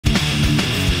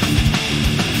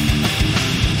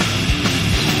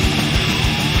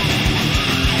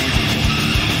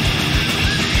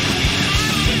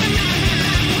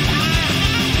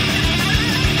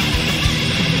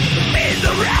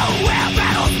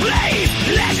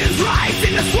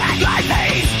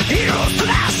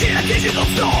digital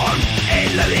storm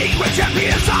in the league where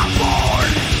champions are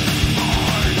born.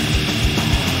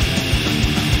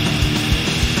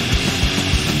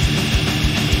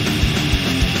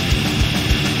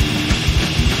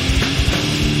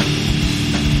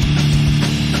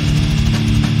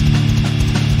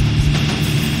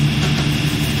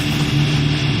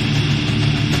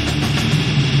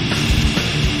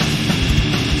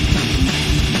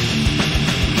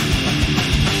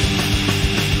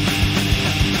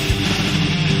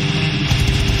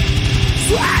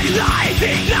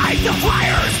 Ignite the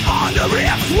fires on the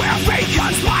rift where fate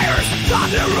conspires.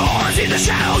 Thunder roars in the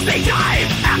shadows, they dive.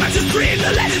 Amateurs dream,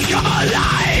 the legends come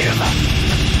alive.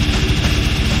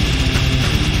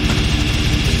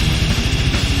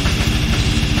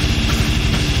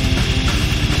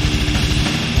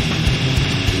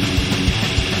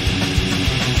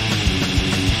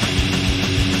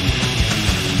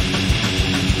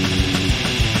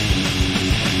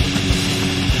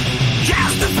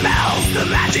 The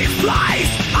magic flies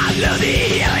under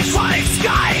the electronic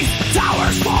skies.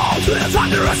 Towers fall to the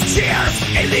thunderous cheers.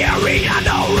 In the arena,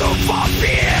 no room for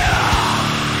fear.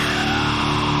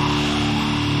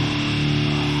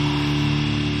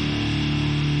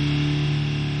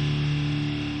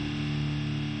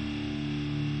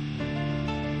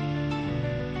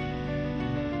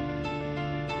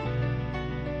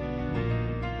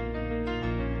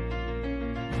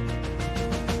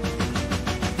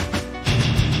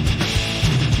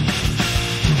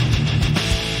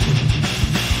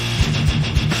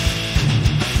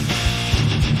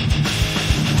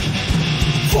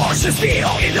 Forces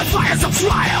feel in the fires of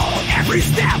trial. Every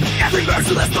step, every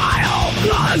merciless mile.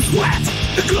 Blood and sweat,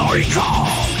 the glory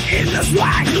calls. In the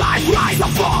swag, life rise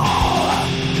or fall.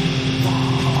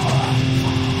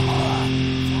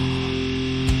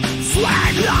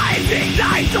 Swag life,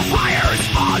 ignite the fires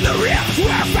on the rift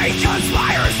where fate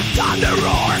conspires. Thunder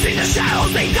roars in the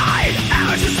shadows, they dive.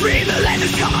 Amateurs scream, the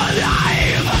legends come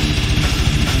alive.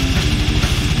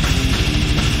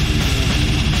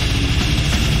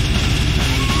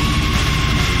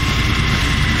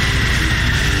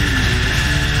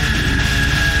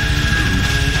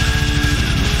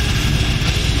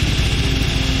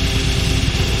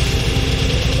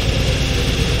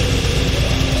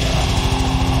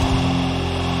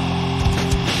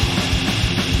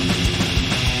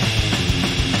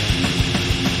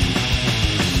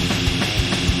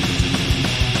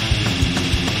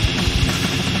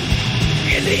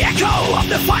 The echo of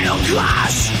the final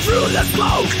clash. Through the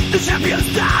smoke, the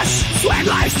champions dash. Swag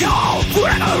life's call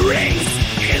forever rings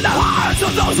in the hearts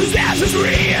of those who dare to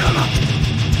dream.